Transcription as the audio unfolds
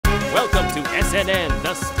Welcome to SNN,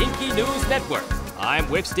 the Stinky News Network. I'm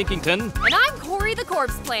Wick Stinkington. And I'm Corrie the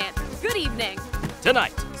Corpse Plant. Good evening.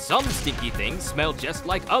 Tonight, some stinky things smell just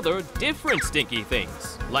like other different stinky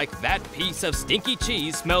things. Like that piece of stinky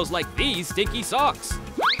cheese smells like these stinky socks.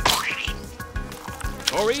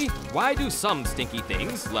 Corrie, why do some stinky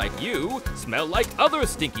things, like you, smell like other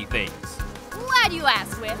stinky things? Glad you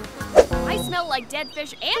asked, Wick. I smell like dead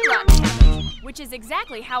fish and rotten cabbage, which is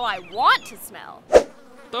exactly how I want to smell.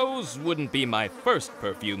 Those wouldn't be my first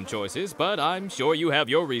perfume choices, but I'm sure you have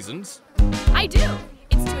your reasons. I do.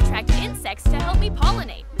 It's to attract insects to help me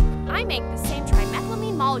pollinate. I make the same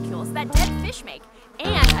trimethylamine molecules that dead fish make,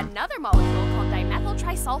 and another molecule called dimethyl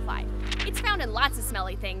trisulfide. It's found in lots of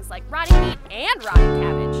smelly things like rotting meat and rotting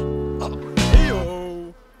cabbage.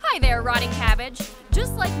 Heyo! Hi there, rotting cabbage.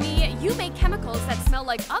 Just like me, you make chemicals that smell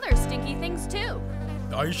like other stinky things too.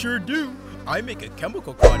 I sure do. I make a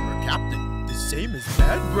chemical called mercaptan, the same as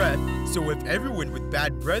bad breath. So if everyone with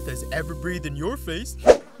bad breath has ever breathed in your face,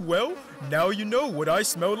 well, now you know what I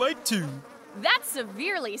smell like too. That's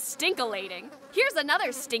severely stinkulating. Here's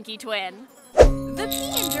another stinky twin. The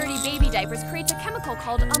pee in dirty baby diapers creates a chemical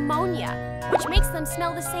called ammonia, which makes them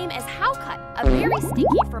smell the same as haukat, a very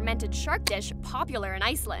stinky fermented shark dish popular in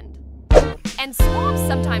Iceland. And swamps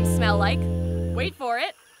sometimes smell like, wait for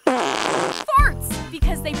it, farts,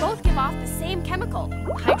 because they both give off the same chemical,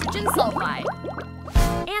 hydrogen sulfide.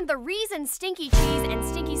 And the reason stinky cheese and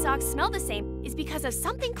stinky socks smell the same is because of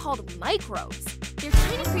something called microbes. They're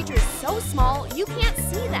tiny creatures so small you can't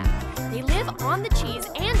see them. They live on the cheese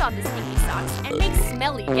and on the stinky socks and make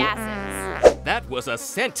smelly gases. That was a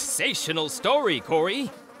sensational story,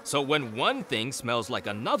 Corrie. So when one thing smells like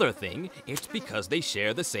another thing, it's because they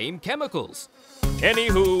share the same chemicals.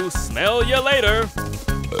 Anywho, smell ya later.